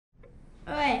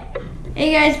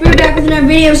Hey guys, we're back with another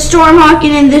video of Stormhawk,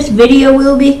 and in this video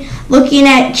we'll be looking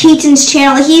at Keaton's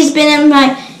channel. He's in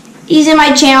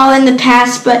my channel in the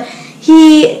past, but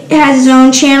he has his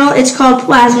own channel. It's called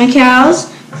Plasma Cows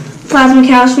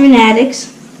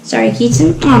Fanatics. Sorry,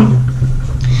 Keaton.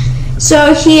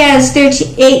 So he has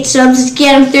 38 subs. Let's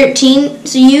get him 13.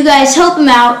 So you guys help him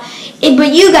out.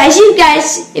 But you guys,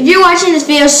 if you're watching this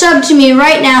video, sub to me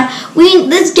right now.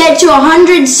 Let's get to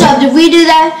 100 subs. If we do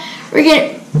that,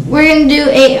 we're gonna do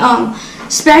a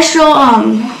special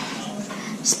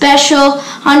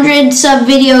 100 sub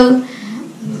video.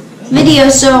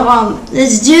 So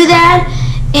let's do that,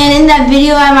 and in that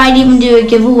video I might even do a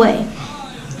giveaway.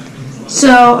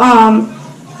 So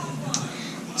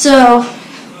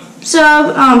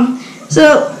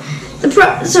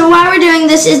why we're doing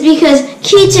this is because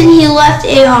Keaton, he left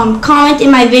a comment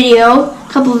in my video, a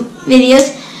couple of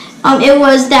videos. It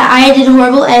was that I did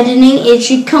horrible editing. It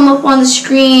should come up on the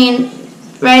screen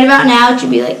right about now. It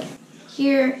should be like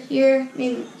here,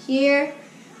 maybe here,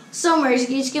 somewhere.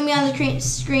 It's gonna be on the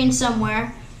screen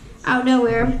somewhere, out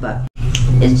nowhere. But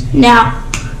it's now.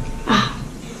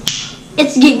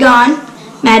 It's gone.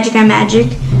 Magic on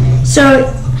magic.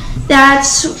 So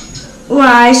that's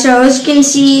why. So as you can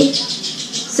see.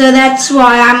 So that's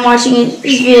why I'm watching his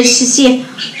videos to see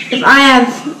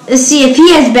if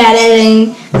he has bad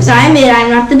editing. Because I admit I'm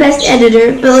not the best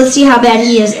editor, but let's see how bad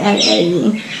he is at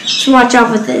editing. So watch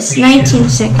out with this. 19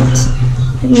 seconds.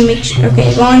 Let me make sure.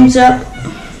 Okay, volume's up.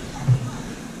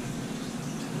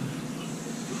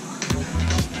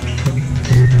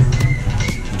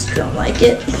 Don't like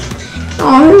it.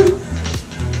 Oh.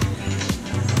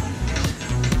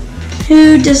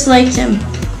 Who disliked him?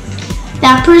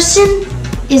 That person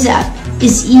is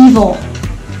evil.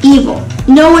 Evil.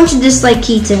 No one should dislike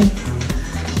Keaton.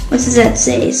 What does that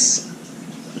say?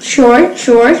 Short,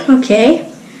 okay.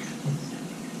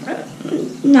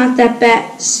 Not that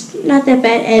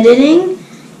bad editing.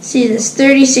 See this,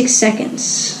 36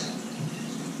 seconds.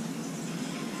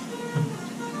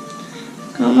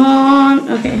 Come on,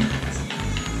 okay.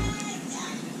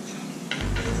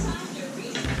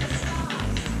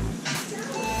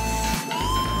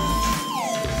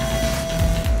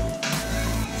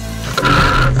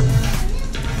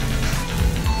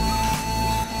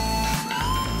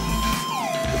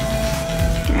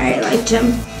 I liked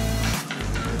him.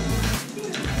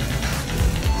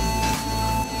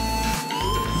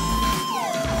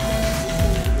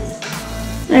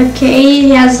 Okay, he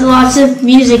has lots of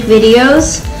music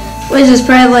videos. What is this?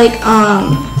 Probably like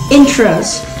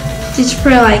intros. These are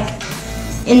probably like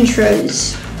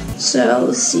intros. So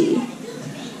let's see.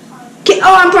 Okay,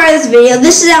 oh, I'm part of this video.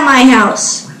 This is at my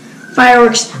house.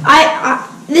 Fireworks. I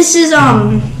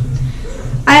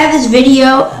have this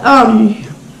video.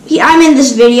 I'm in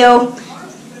this video.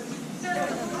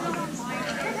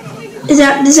 Is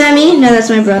that me? No, that's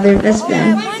my brother. That's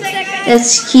Ben.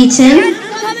 That's Keaton.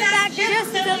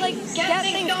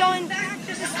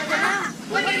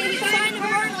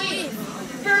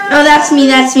 Oh, that's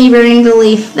me burning the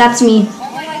leaf. That's me.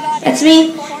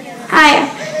 Hi.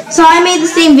 So I made the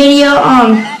same video.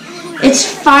 It's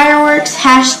fireworks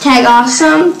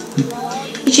 #awesome.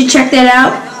 You should check that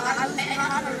out.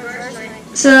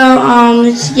 So,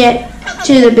 let's get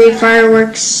to the big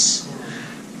fireworks.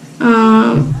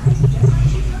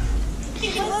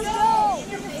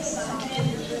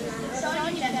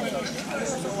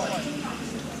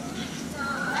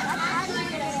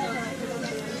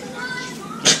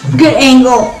 Good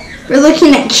angle. We're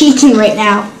looking at Keaton right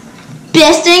now.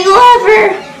 Best angle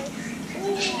ever.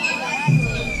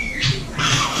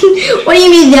 What do you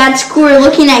mean that's cool? We're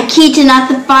looking at Keaton, not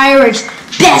the fireworks.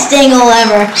 Best angle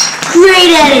ever.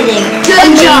 Great editing.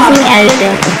 Good job.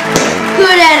 Editing.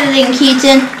 Good editing,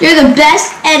 Keaton. You're the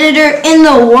best editor in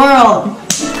the world.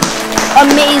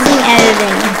 Amazing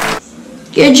editing.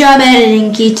 Good job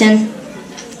editing, Keaton.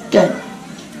 Good.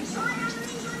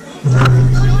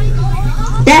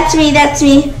 That's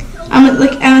me.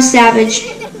 I'm a savage.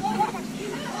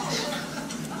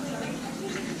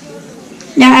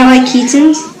 Now I like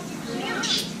Keaton's.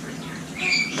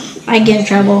 I get in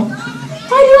trouble.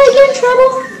 Why do I get in trouble?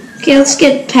 Okay, let's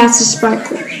get past the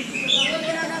sparkler.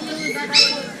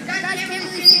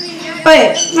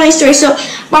 Okay, funny story. So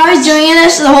while I was doing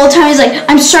this, the whole time he's like,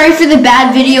 "I'm sorry for the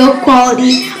bad video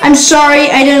quality. I'm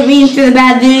sorry, I didn't mean for the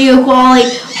bad video quality."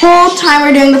 Whole time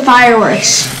we're doing the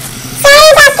fireworks.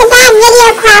 Sorry about the bad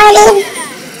video quality.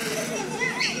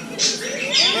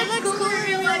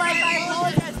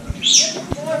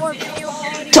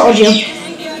 Told you.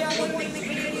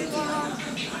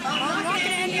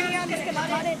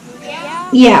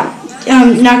 Yeah,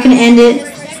 I'm not gonna end it.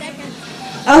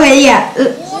 Okay, yeah.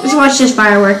 Let's watch this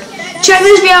firework. Check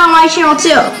this video out on my channel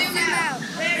too.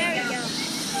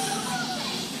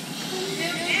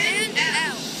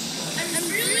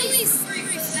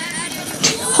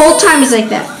 Whole time is like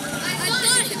that.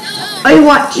 Oh, you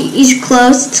watch? He's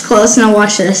close. It's close. Now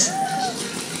watch this.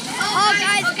 Oh,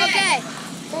 guys, okay.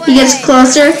 He gets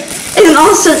closer, and then all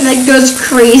of a sudden it goes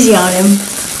crazy on him.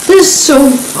 This is so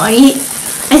funny.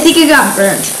 I think it got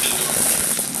burnt.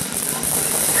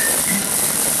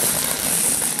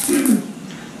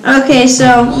 Okay,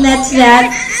 so that's that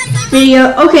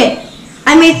video. Okay,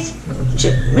 I made.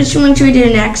 Which one should we do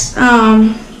next?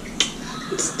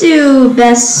 Let's do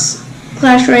best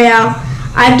Clash Royale.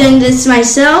 I've done this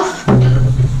myself.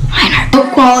 Minor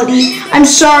quality. I'm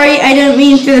sorry, I didn't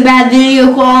mean for the bad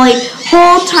video quality.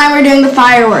 Whole time we're doing the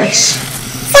fireworks.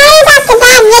 Sorry about the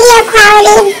bad video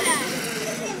quality.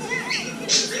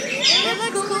 It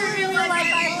looks cool in real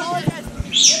life. I apologize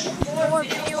for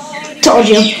video quality. Told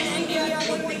you.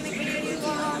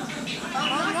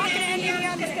 I'm not gonna end it here.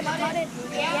 I'm just gonna cut it.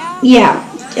 Yeah,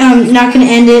 not gonna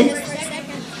end it.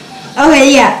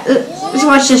 Okay, yeah. Let's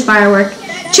watch this firework.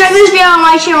 Check this video out on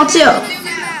my channel too.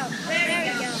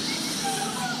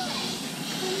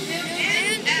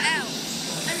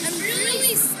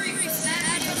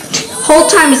 Whole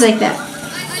time is like that.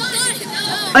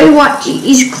 Oh, you watch?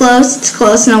 He's close. It's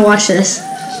close. Now watch this.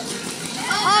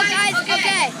 Oh, guys,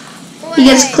 okay. He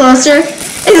gets closer,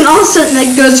 and then all of a sudden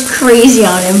it goes crazy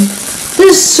on him.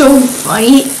 This is so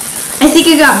funny. I think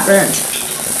it got burnt.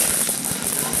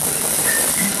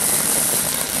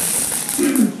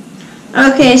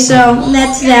 Okay, so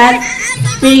that's that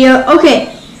video.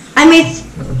 Okay, I made.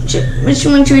 Which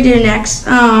one should we do next?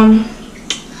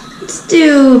 Let's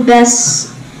do best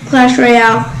Clash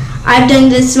Royale. I've done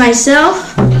this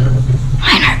myself.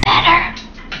 Mine are better.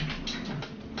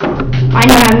 I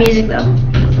don't have music though.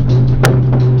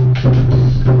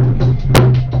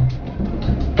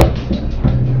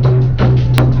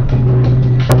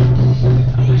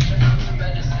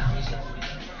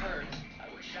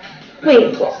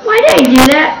 Wait, why did I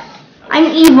do that? I'm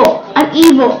evil. I'm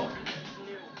evil.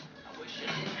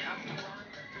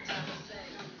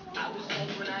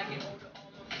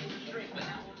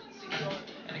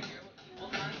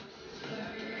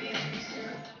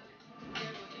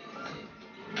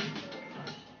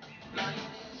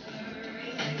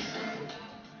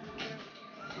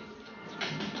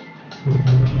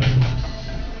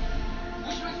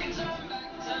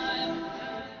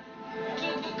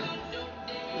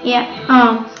 Yeah,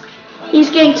 he's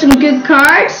getting some good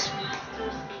cards.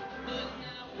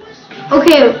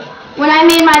 Okay, when I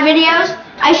made my videos,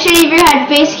 I should have either had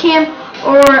face cam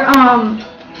or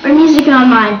music on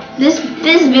mine. This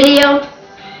video,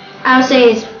 I would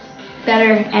say, is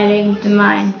better editing than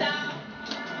mine.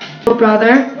 Oh,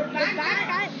 brother.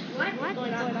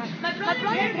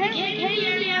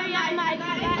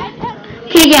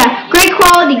 Okay, yeah, great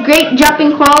quality, great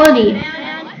jumping quality.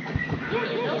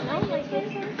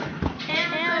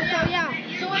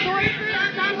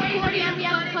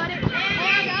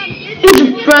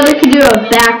 His brother could do a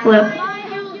backflip.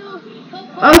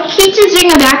 Oh, Keaton's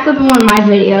doing a backflip in one of my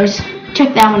videos.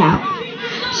 Check that one out.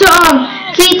 So,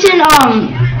 Keaton,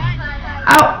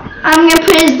 I'm gonna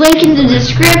put his link in the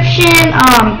description.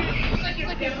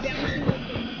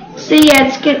 So yeah,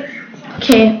 it's good.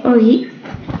 Okay. Oh,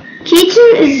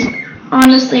 Keaton is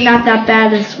honestly not that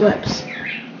bad at flips.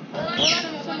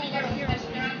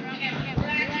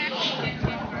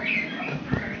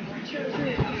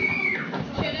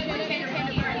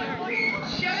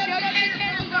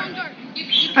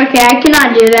 Okay, I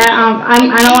cannot do that.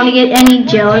 I don't want to get any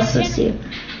jealous. Let's see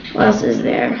what else is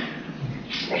there.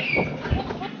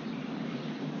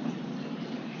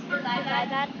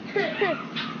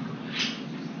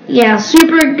 Yeah,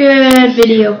 super good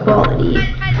video quality.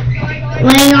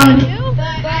 Laying on.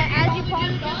 But as you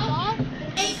probably saw,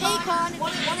 Akon is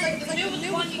one of the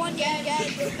newest ones you get.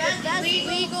 That's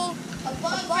legal.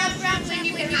 Above ground when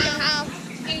you have.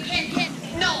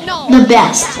 No. The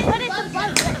best.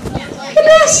 The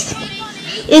best.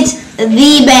 It's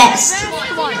the best.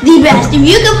 The best. If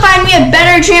you can find me a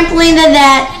better trampoline than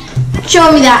that,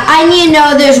 show me that. I need to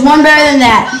know there's one better than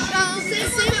that.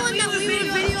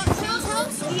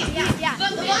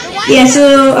 Yeah,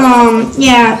 so,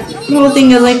 yeah, the whole thing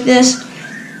goes like this.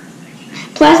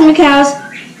 Plasma Cows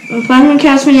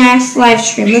Fanatics live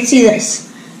stream. Let's see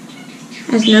this.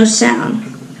 Has no sound.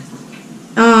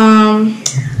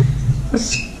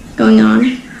 What's going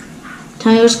on?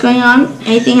 Tell me what's going on.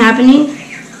 Anything happening?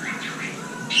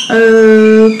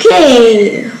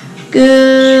 Okay.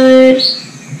 Good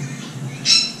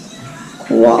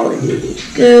quality.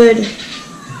 Good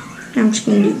I'm just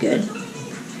gonna do good.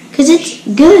 Because it's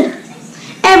good.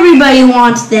 Everybody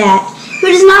wants that. Who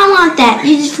does not want that?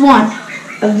 You just want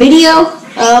a video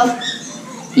of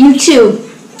YouTube.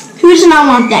 Who does not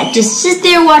want that? Just sit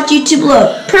there and watch YouTube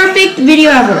load. Perfect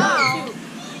video ever.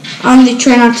 They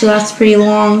try not to last pretty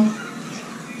long.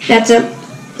 That's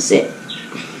it.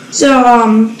 So,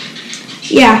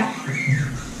 yeah.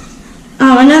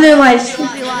 Another life.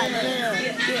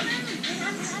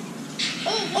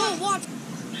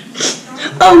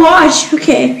 Oh, watch.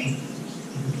 Okay.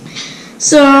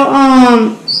 So,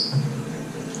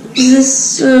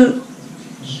 this,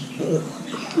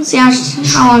 let's see how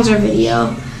long's our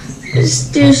video. Let's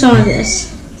do some of this.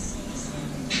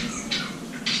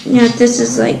 You know, this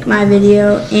is like my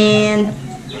video, and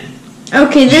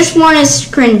okay, this one is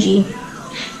cringy.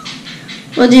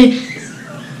 Well, dude.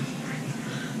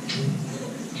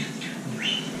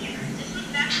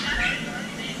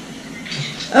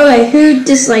 Okay, who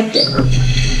disliked it?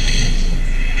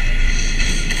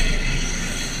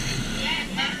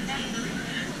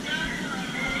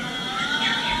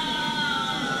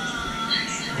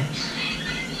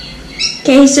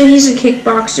 Okay, so he's a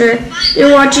kickboxer.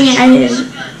 They're watching it at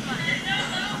his...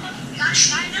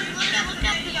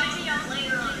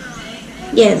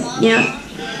 Yeah.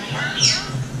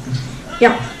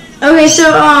 Okay,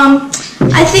 so,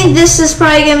 I think this is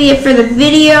probably gonna be it for the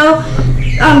video.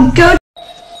 Go...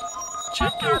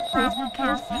 Check out Brother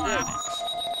Fanatics.